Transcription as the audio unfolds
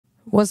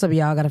What's up,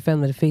 y'all? I got a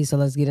family to feed, so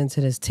let's get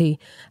into this tea.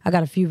 I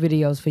got a few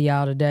videos for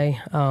y'all today.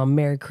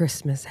 Merry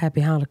Christmas,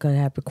 Happy Hanukkah,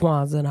 Happy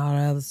Kwanzaa, and all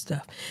that other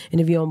stuff. And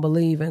if you don't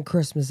believe in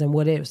Christmas and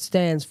what it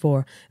stands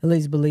for, at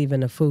least believe in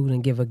the food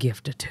and give a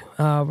gift or two.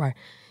 All right.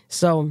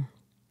 So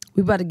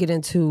we about to get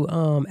into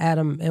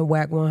Adam and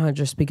Wack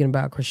 100 speaking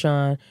about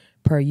Chrisean.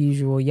 Per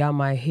usual, y'all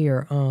might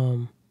hear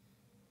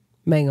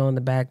Mango in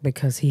the back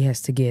because he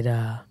has to get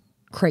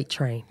crate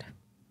trained.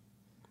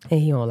 And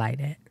he don't like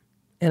that.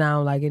 And I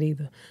don't like it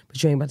either.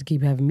 But you ain't about to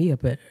keep having me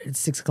up at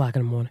 6 o'clock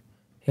in the morning.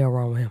 Hell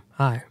wrong with him.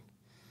 All right.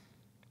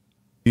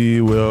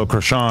 He will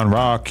Chrisean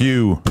rock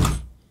you.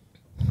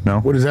 No?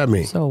 What does that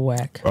mean? So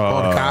Wack.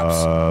 Call the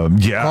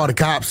cops? Yeah. Call the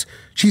cops.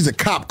 She's a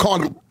cop. Call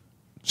them.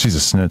 She's a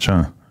snitch,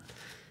 huh?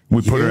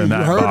 We put her in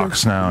that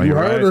box now. You're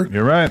right.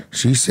 You're right.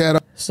 She said,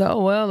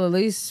 So, well, at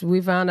least we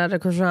found out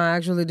that Chrisean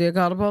actually did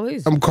call the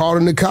police. I'm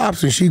calling the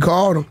cops, and she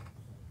called them.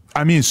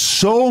 I mean,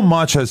 so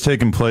much has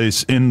taken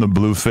place in the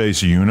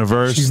Blueface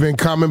universe. She's been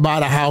coming by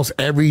the house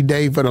every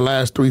day for the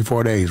last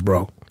 3-4 days,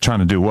 bro. Trying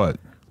to do what?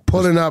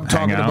 Pulling up,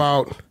 talking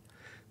about,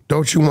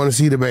 don't you want to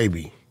see the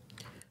baby?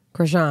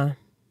 Chrisean,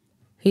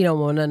 he don't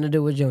want nothing to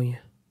do with Junior.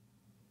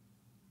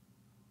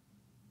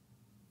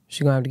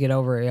 She gonna have to get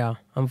over it, y'all,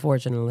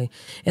 unfortunately.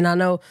 And I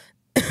know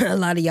a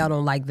lot of y'all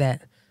don't like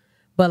that.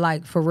 But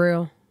like for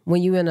real,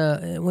 when you in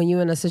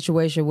a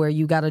situation where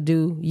you gotta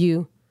do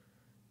you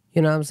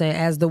know what I'm saying,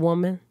 as the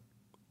woman,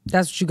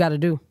 that's what you gotta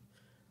do.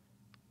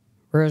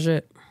 Real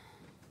shit.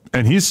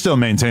 And he's still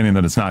maintaining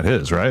that it's not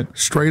his, right?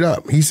 Straight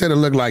up. He said it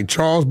looked like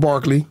Charles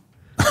Barkley.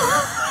 Is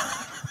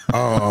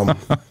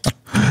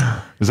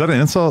that an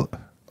insult?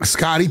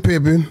 Scottie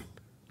Pippen.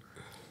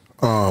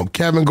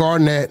 Kevin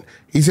Garnett.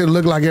 He said it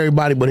looked like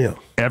everybody but him.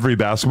 Every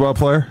basketball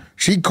player?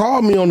 She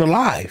called me on the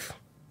live.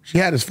 She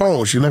had his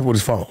phone. She left with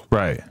his phone.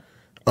 Right.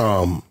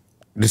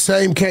 The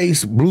same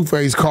case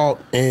Blueface caught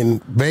in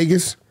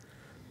Vegas,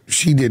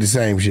 she did the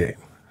same shit.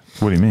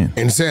 What do you mean?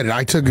 And said it.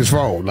 I took his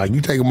phone. Like, you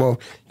take them off.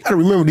 You got to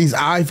remember, these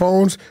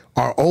iPhones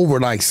are over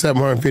like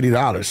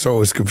 $750,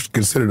 so it's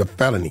considered a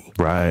felony.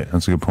 Right.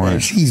 That's a good point.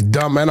 And she's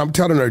dumb, man. I'm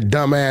telling her,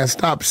 dumb ass,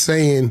 stop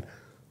saying,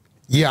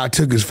 yeah, I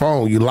took his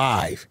phone. You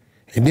live.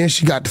 And then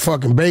she got the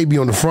fucking baby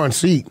on the front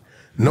seat.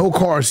 No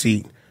car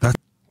seat.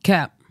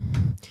 Cap.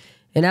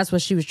 And that's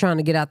what she was trying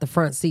to get out the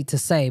front seat to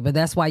say. But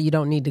that's why you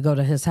don't need to go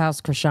to his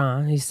house,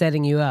 Chrisean. He's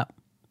setting you up.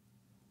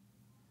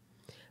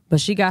 But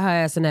she got her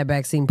ass in that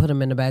back seat and put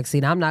him in the back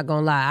seat. I'm not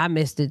going to lie. I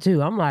missed it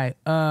too. I'm like,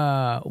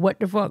 what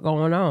the fuck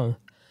going on?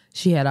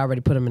 She had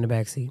already put him in the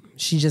back seat.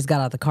 She just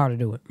got out the car to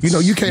do it. You know,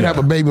 you can't have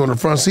a baby on the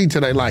front seat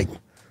till they like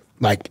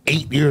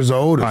 8 years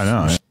old. I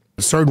know.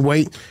 A certain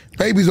weight.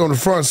 Baby's on the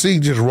front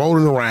seat just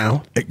rolling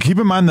around. Keep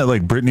in mind that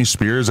like Britney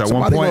Spears at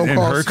one point in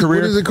her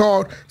career. What is it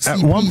called? At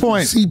one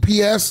point.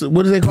 CPS?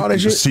 What do they call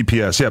that shit?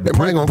 CPS, yeah.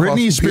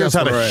 Britney Spears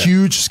had a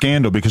huge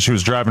scandal because she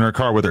was driving her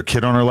car with her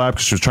kid on her lap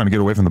because she was trying to get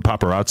away from the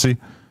paparazzi.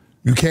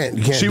 You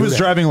can't. She was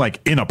driving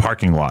like in a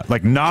parking lot,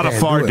 like not a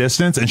far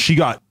distance, and she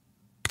got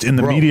in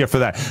the media for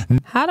that.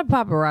 How do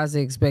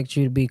paparazzi expect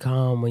you to be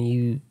calm when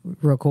you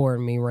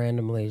record me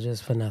randomly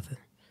just for nothing?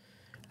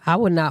 I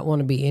would not want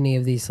to be any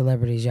of these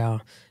celebrities,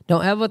 y'all.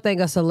 Don't ever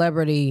think a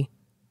celebrity,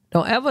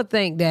 don't ever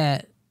think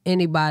that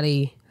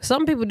anybody,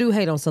 some people do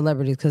hate on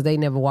celebrities because they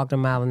never walked a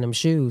mile in them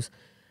shoes.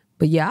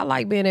 But yeah, I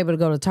like being able to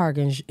go to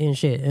Target and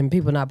shit and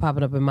people not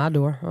popping up in my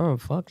door. Oh,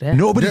 fuck that.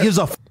 Nobody gives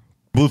a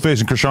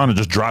Blueface and Chrisean are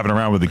just driving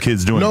around with the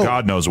kids doing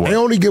God knows what. They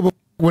only give a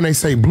when they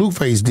say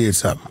Blueface did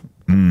something.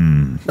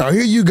 Now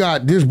here you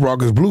got this, bro,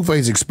 because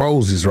Blueface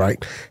exposes,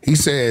 right? He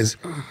says,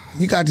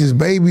 you got this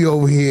baby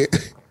over here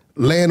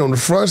laying on the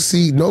front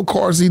seat, no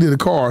car seat in the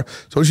car.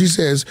 So she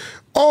says,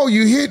 oh,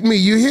 you hit me,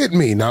 you hit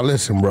me. Now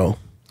listen, bro.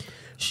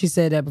 She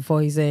said that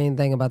before he said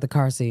anything about the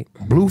car seat.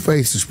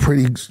 Blueface is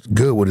pretty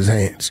good with his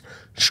hands,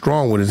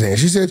 strong with his hands.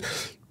 She says,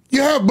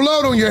 you have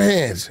blood on your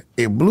hands.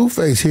 If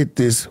Blueface hit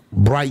this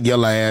bright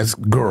yellow ass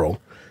girl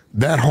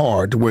that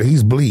hard to where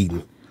he's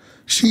bleeding,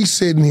 she's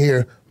sitting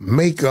here,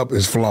 makeup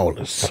is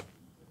flawless.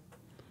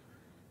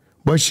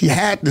 But she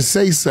had to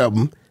say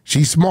something,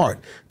 she's smart,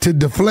 to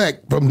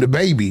deflect from the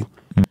baby.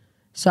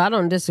 So I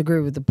don't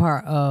disagree with the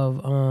part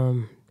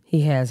of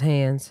he has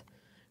hands.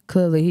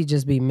 Clearly he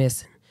just be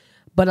missing.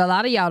 But a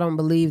lot of y'all don't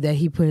believe that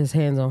he put his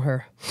hands on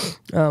her.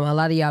 A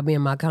lot of y'all be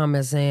in my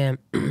comments saying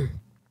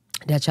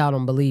that y'all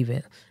don't believe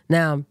it.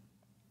 Now,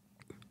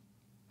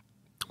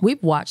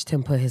 we've watched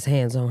him put his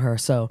hands on her,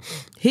 so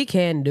he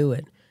can do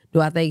it. Do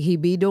I think he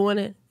be doing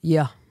it?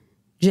 Yeah.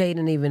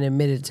 Jaden even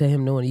admitted to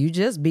him doing it. You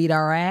just beat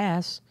our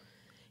ass.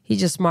 He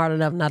just smart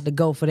enough not to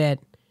go for that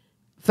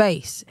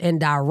face and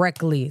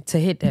directly to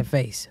hit that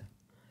face.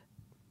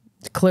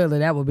 Clearly,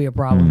 that would be a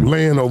problem.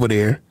 Laying over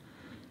there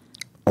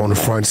on the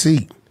front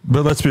seat.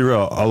 But let's be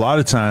real. A lot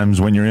of times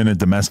when you're in a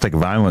domestic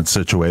violence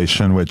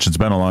situation, which it's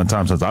been a long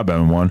time since I've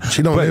been in one.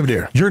 She don't live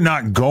there. You're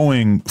not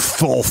going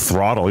full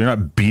throttle. You're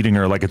not beating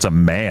her like it's a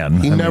man.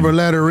 He never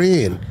let her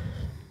in.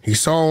 He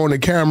saw on the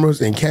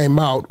cameras and came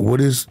out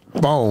with his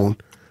phone.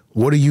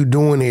 What are you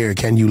doing here?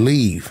 Can you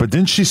leave? But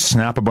didn't she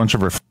snap a bunch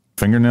of her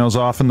fingernails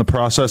off in the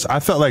process.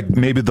 I felt like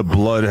maybe the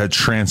blood had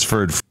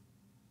transferred.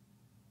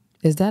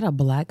 Is that a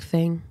black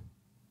thing?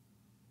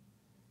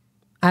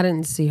 I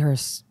didn't see her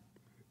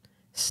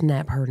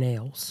snap her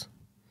nails.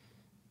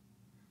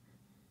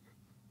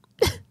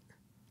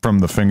 From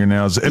the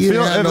fingernails. It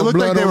looked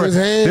like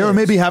they were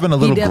maybe having a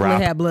little He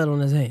definitely had blood on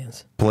his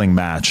hands. Grappling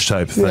match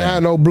type thing. He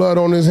had no blood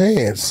on his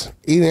hands.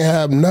 He didn't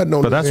have nothing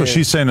on his hands. But that's what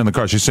she's saying in the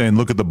car. She's saying,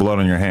 look at the blood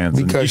on your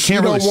hands. Because you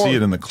can't really see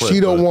it in the clip.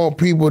 She don't want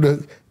people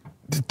to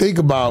think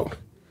about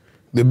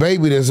the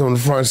baby that's on the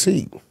front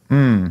seat.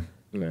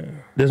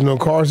 There's no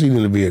car seat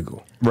in the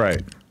vehicle.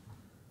 Right.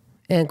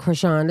 And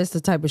Chrisean, this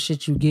the type of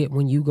shit you get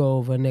when you go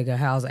over a nigga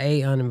house,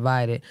 A,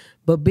 uninvited,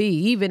 but B,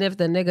 even if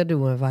the nigga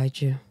do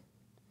invite you,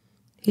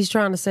 he's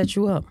trying to set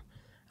you up.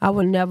 I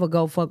would never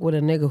go fuck with a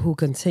nigga who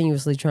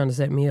continuously trying to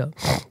set me up.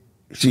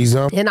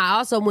 And I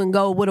also wouldn't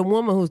go with a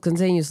woman who's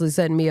continuously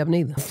setting me up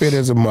neither. Fit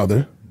as a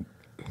mother.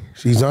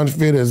 She's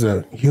unfit as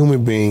a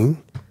human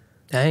being.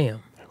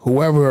 Damn.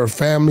 Whoever her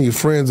family,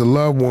 friends, or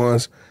loved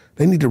ones,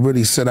 they need to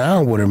really sit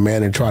down with her,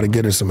 man, and try to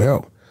get her some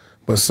help.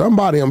 But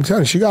somebody, I'm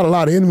telling you, she got a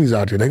lot of enemies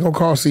out there. They gonna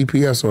call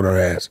CPS on her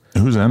ass.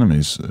 Who's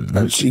enemies?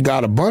 She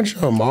got a bunch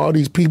of them. All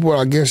these people,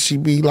 I guess she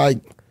be like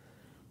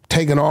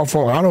taking off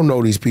on. I don't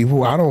know these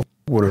people. I don't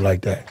with her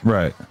like that.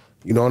 Right.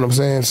 You know what I'm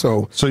saying?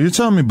 So you're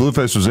telling me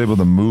Blueface was able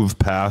to move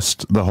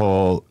past the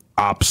whole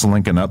ops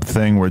linking up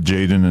thing where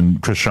Jaden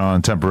and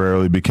Chrisean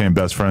temporarily became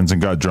best friends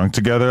and got drunk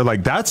together?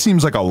 Like, that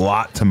seems like a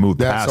lot to move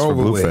past for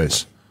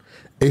Blueface.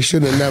 It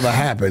should have never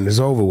happened. It's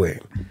over with.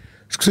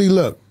 See,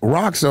 look,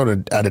 Rock's at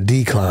a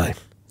decline.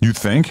 You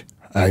think?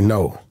 I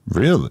know.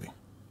 Really?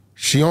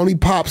 She only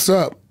pops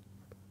up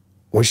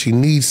when she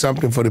needs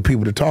something for the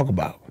people to talk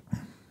about.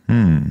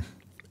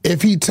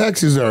 If he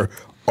texts her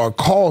or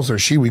calls her,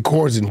 she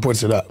records it and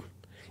puts it up.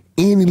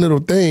 Any little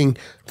thing,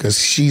 because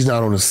she's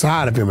not on the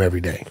side of him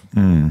every day.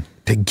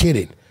 To get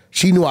it.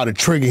 She knew how to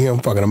trigger him.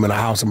 Fucking, I'm in the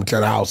house, I'm going to tear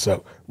the house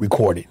up.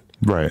 Record it.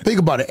 Right. Think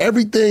about it.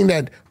 Everything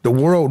that the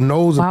world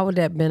knows. Why would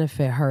that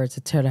benefit her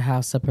to tear the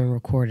house up and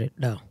record it,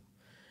 though?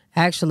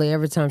 Actually,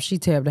 every time she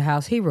tear up the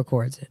house, he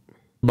records it.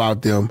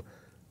 About them,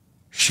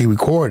 she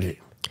recorded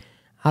it.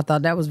 I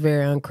thought that was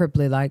very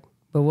uncripply, like,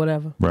 but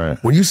whatever. Right.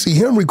 When you see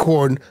him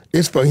recording,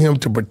 it's for him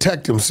to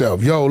protect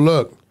himself. Yo,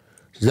 look,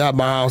 she's at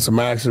my house. I'm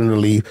asking her to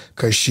leave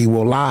because she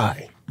will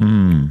lie.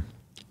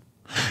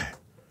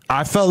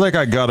 I felt like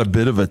I got a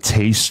bit of a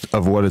taste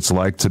of what it's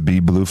like to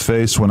be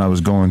Blueface when I was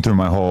going through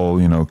my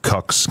whole,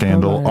 cuck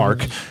scandal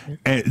arc.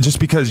 And just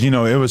because, it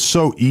was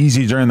so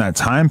easy during that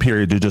time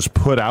period to just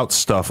put out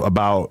stuff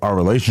about our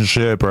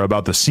relationship or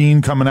about the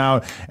scene coming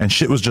out. And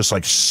shit was just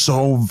like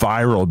so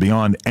viral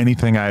beyond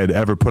anything I had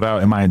ever put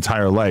out in my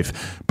entire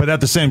life. But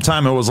at the same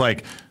time, it was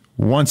like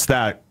once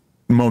that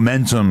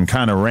momentum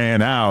kind of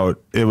ran out,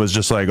 it was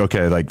just like,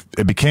 okay, like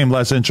it became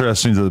less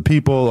interesting to the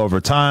people over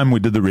time.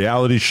 We did the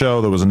reality show.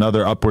 There was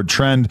another upward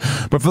trend.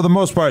 But for the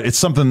most part, it's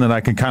something that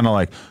I can kind of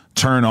like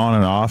turn on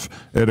and off.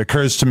 It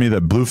occurs to me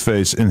that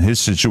Blueface in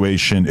his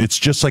situation, it's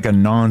just like a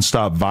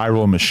nonstop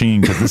viral machine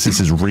because this is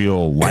his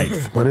real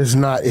life. But it's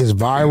not, it's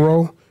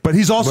viral. But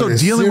he's also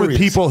dealing with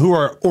people who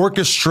are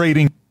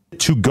orchestrating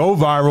to go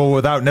viral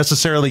without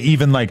necessarily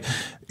even like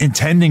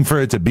intending for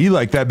it to be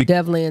like that.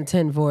 Definitely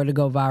intend for it to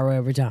go viral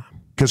every time.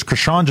 Because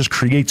Chrisean just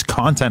creates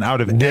content out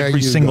of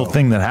every single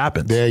thing that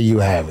happens. There you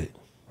have it.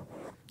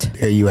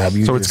 There you have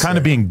it. So it's kind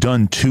of being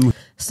done too.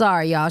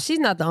 Sorry, y'all. She's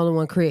not the only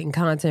one creating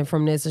content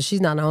from this, and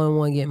she's not the only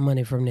one getting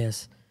money from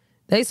this.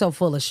 They so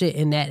full of shit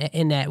in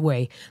that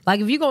way. Like,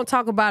 if you're going to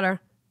talk about her,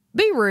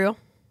 be real.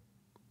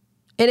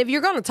 And if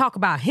you're going to talk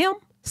about him,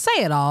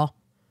 say it all.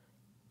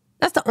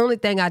 That's the only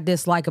thing I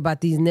dislike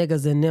about these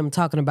niggas and them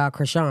talking about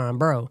Chrisean,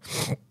 bro.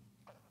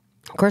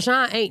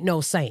 Chrisean ain't no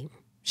saint.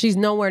 She's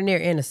nowhere near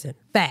innocent.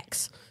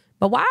 Facts.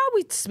 But why are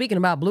we speaking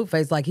about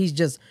Blueface like he's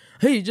just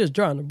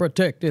trying to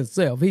protect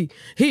himself?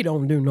 He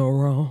don't do no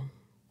wrong.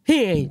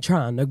 He ain't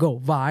trying to go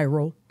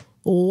viral.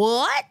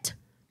 What?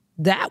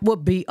 That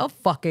would be a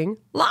fucking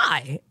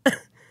lie.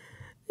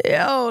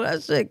 Yo,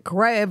 that shit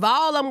crazy. If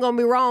all of them gonna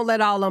be wrong,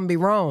 let all of them be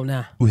wrong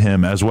now.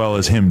 Him as well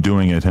as him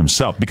doing it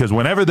himself. Because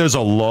whenever there's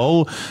a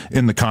lull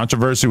in the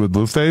controversy with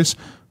Blueface,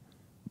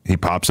 he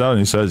pops out and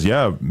he says,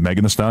 yeah,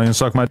 Megan Thee Stallion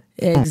sucked my...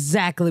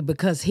 Exactly,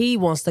 because he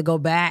wants to go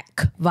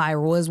back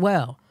viral as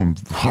well.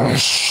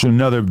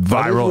 Another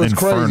viral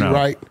inferno. Crazy,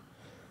 right?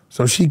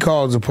 So she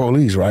calls the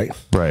police, right?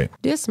 Right.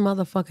 This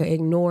motherfucker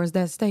ignores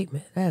that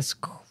statement. That's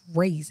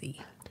crazy.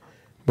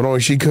 But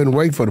only she couldn't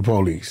wait for the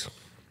police.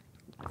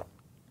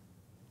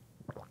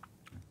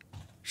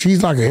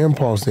 She's like an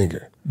impulse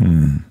thinker.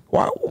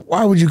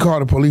 Why would you call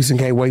the police and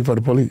can't wait for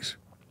the police?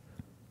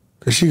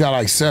 Because she got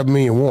like 7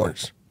 million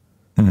warrants.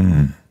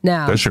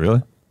 Now, does she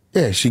really?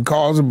 Yeah, she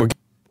calls him.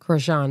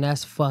 Chrisean,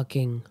 that's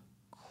fucking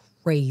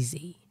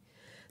crazy.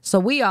 So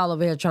we all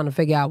over here trying to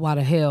figure out why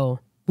the hell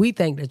we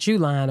think that you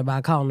lying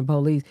about calling the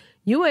police.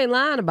 You ain't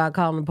lying about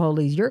calling the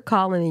police. You're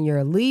calling and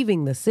you're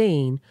leaving the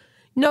scene.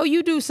 No,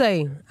 you do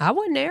say, I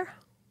wasn't there.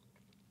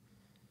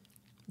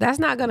 That's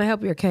not going to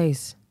help your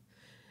case.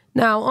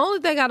 Now, only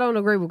thing I don't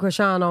agree with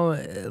Chrisean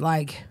on,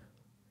 like,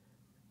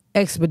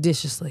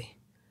 expeditiously.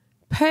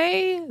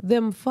 Pay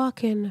them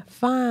fucking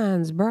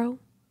fines, bro.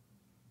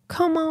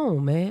 Come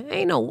on, man.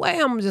 Ain't no way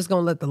I'm just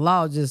gonna let the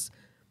law just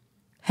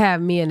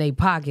have me in a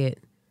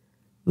pocket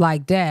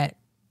like that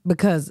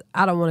because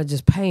I don't want to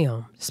just pay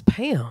them. Just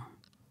pay them.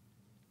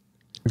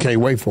 Can't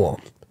wait for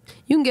them.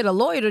 You can get a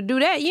lawyer to do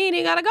that. You ain't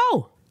even gotta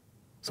go.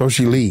 So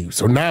she leaves.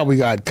 So now we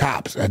got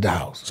cops at the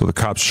house. So the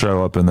cops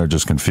show up and they're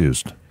just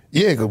confused.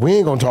 Yeah, because we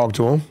ain't going to talk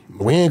to them.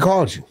 We ain't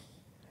called you.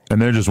 And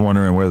they're just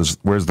wondering, where's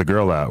the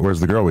girl at? Where's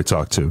the girl we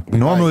talked to?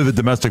 Normally the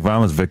domestic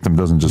violence victim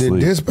doesn't just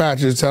leave. The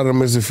dispatchers tell them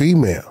it's a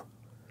female.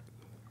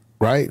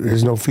 Right?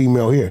 There's no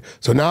female here.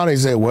 So now they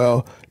say,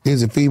 well,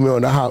 there's a female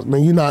in the house.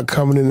 Man, you're not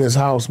coming in this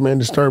house, man,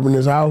 disturbing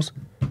this house.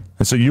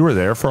 And so you were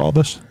there for all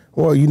this?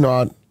 Well, you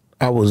know,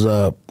 I was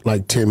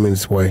like 10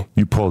 minutes away.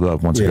 You pulled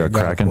up once it got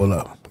cracking? Pull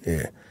up,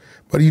 yeah.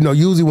 But, you know,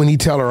 usually when he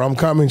tell her I'm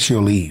coming,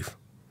 she'll leave.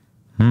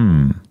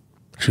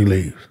 She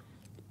leaves.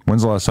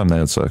 When's the last time they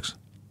had sex?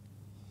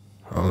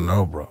 I don't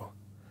know, bro.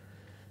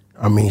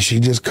 I mean,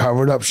 she just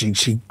covered up.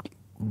 She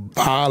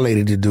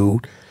violated the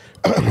dude,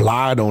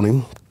 lied on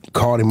him,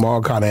 called him all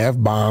kind of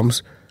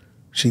F-bombs.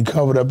 She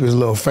covered up his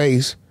little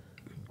face.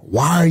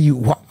 Why are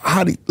you,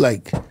 how do you,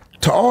 like,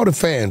 to all the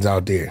fans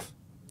out there,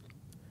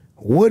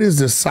 what is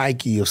the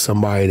psyche of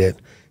somebody that,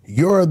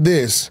 you're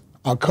this,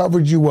 I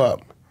covered you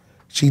up.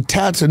 She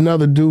tats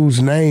another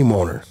dude's name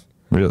on her.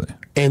 Really?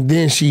 And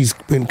then she's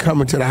been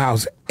coming to the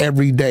house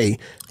every day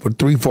for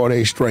 3-4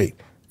 days straight,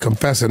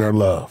 confessing her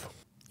love.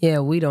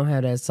 Yeah, we don't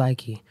have that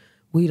psyche.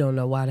 We don't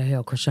know why the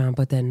hell Chrisean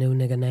put that new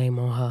nigga name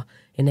on her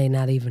and they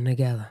not even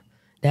together.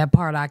 That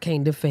part I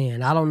can't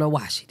defend. I don't know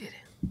why she did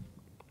it.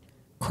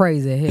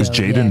 Crazy hell. Is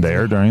Jaden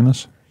there during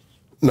this?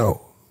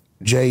 No.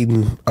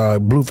 Jaden,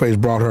 Blueface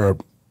brought her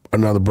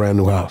another brand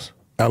new house.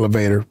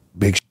 Elevator,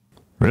 big shit.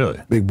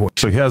 Really? Big boy.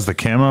 So he has the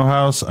camo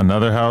house,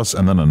 another house,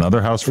 and then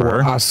another house for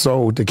her? I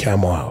sold the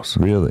camo house.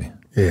 Really?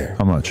 Yeah.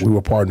 How much? We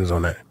were partners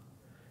on that.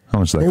 How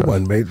much that It cost?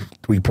 wasn't maybe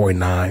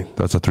 3.9.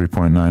 That's a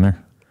 3.9er?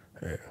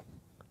 Yeah.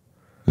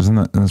 Isn't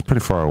that? And it's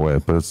pretty far away,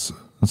 but it's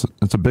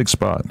a big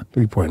spot.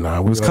 3.9.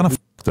 It was kind of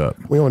fucked up.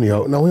 We only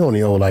owe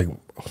like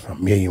 $1.1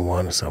 million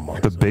or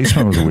something. The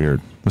basement was weird.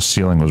 The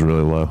ceiling was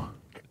really low.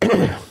 I don't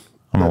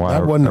know why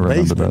That wasn't I the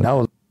remember basement. that. That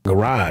was a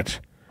garage.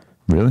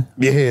 Really?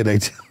 Yeah,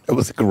 it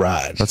was a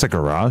garage. That's a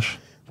garage?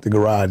 The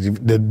garage.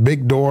 The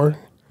big door.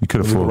 You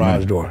could have was a fooled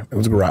garage me. door. It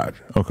was a garage.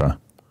 Okay.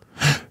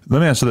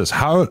 Let me answer this.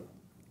 How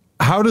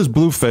does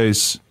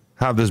Blueface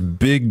have this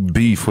big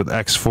beef with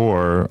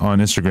X4 on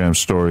Instagram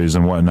stories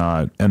and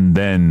whatnot, and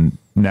then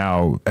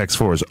now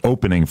X4 is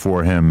opening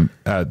for him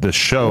at this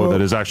show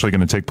that is actually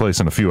going to take place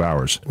in a few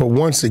hours? But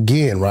once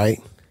again,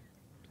 right?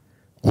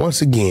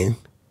 Once again.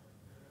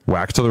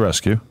 Wack to the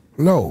rescue.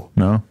 No.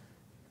 No?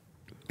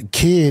 The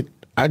kid,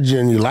 I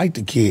genuinely like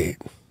the kid.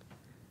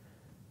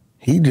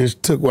 He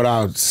just took what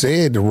I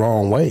said the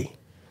wrong way.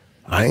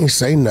 I ain't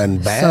say nothing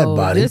bad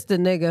about this it. the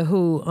nigga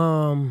who,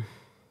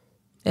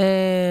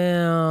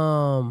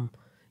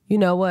 you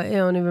know what? It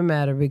don't even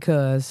matter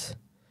because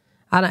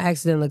I done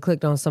accidentally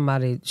clicked on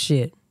somebody's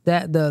shit.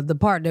 That the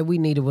part that we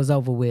needed was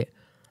over with.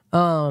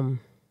 Listen,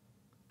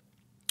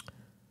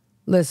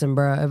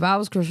 bruh, if I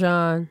was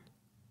Chrisean,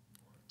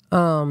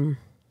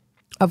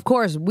 of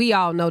course, we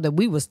all know that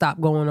we would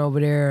stop going over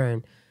there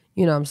and,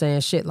 you know what I'm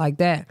saying, shit like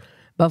that.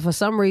 But for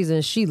some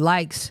reason, she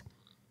likes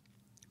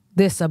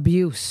this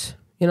abuse.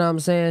 You know what I'm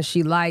saying?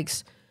 She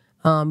likes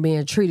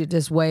being treated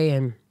this way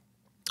and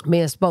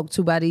being spoke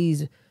to by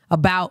these,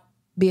 about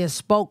being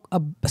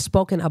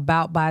spoken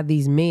about by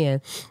these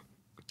men.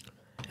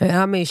 And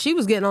I mean, she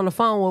was getting on the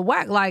phone with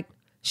Wack like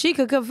she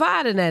could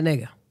confide in that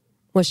nigga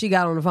when she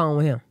got on the phone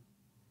with him.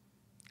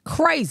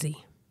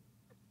 Crazy.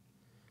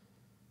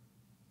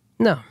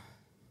 No.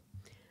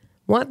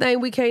 One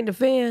thing we can't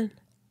defend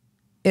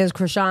is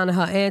Chrisean and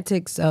her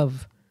antics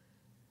of,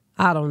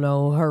 I don't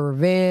know, her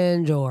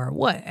revenge or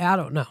what. I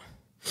don't know.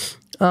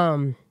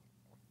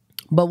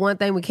 But one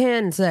thing we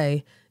can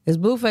say is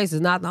Blueface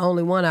is not the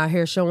only one out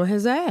here showing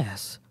his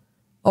ass.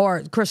 Or,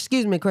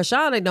 excuse me,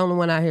 Chrisean ain't the only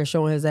one out here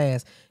showing his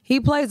ass. He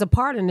plays a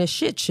part in this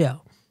shit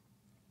show.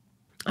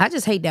 I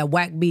just hate that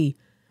Wack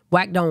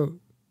don't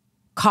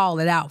call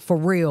it out for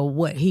real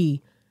what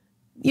he,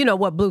 you know,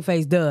 what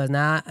Blueface does.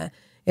 Now,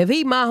 if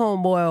he my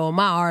homeboy or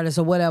my artist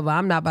or whatever,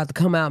 I'm not about to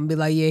come out and be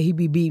like, yeah, he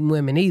be beating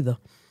women either.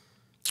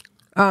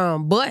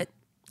 But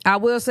I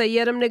will say,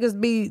 yeah, them niggas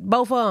be,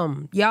 both of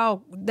them,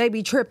 y'all, they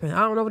be tripping. I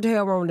don't know what the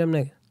hell wrong with them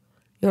niggas.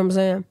 You know what I'm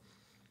saying?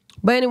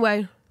 But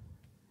anyway,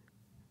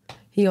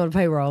 he on the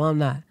payroll, I'm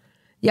not.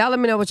 Y'all let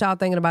me know what y'all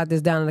thinking about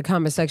this down in the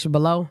comment section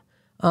below.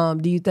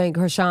 Do you think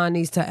Chrisean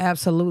needs to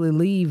absolutely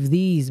leave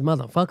these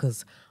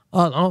motherfuckers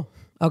alone?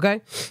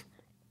 Okay?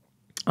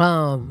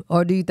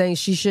 Or do you think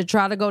she should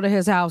try to go to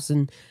his house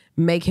and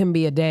make him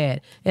be a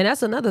dad? And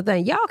that's another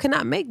thing. Y'all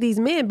cannot make these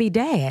men be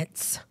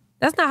dads.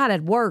 That's not how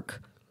that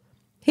work.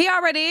 He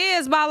already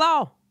is by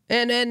law.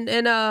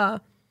 And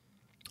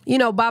you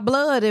know, by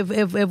blood,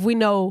 if we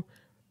know,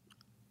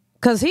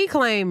 because he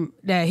claimed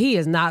that he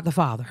is not the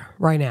father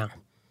right now.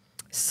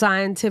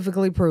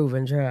 Scientifically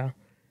proven, child.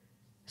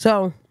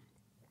 So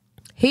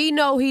He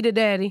know he the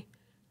daddy.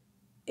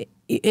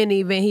 And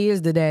even he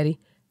is the daddy.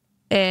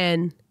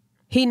 And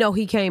he know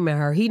he came at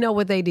her. He know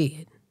what they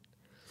did.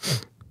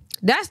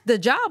 That's the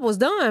job was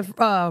done,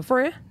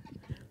 friend.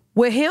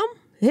 With him,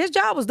 his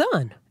job was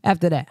done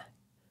after that.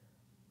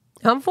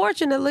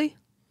 Unfortunately,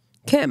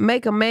 can't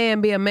make a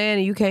man be a man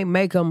and you can't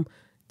make them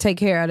take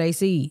care of their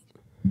seed.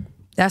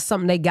 That's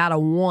something they gotta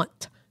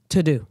want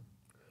to do.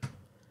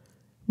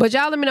 But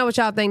y'all let me know what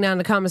y'all think down in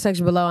the comment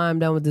section below. I'm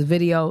done with this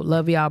video.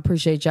 Love y'all.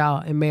 Appreciate y'all.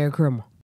 And Merry Christmas.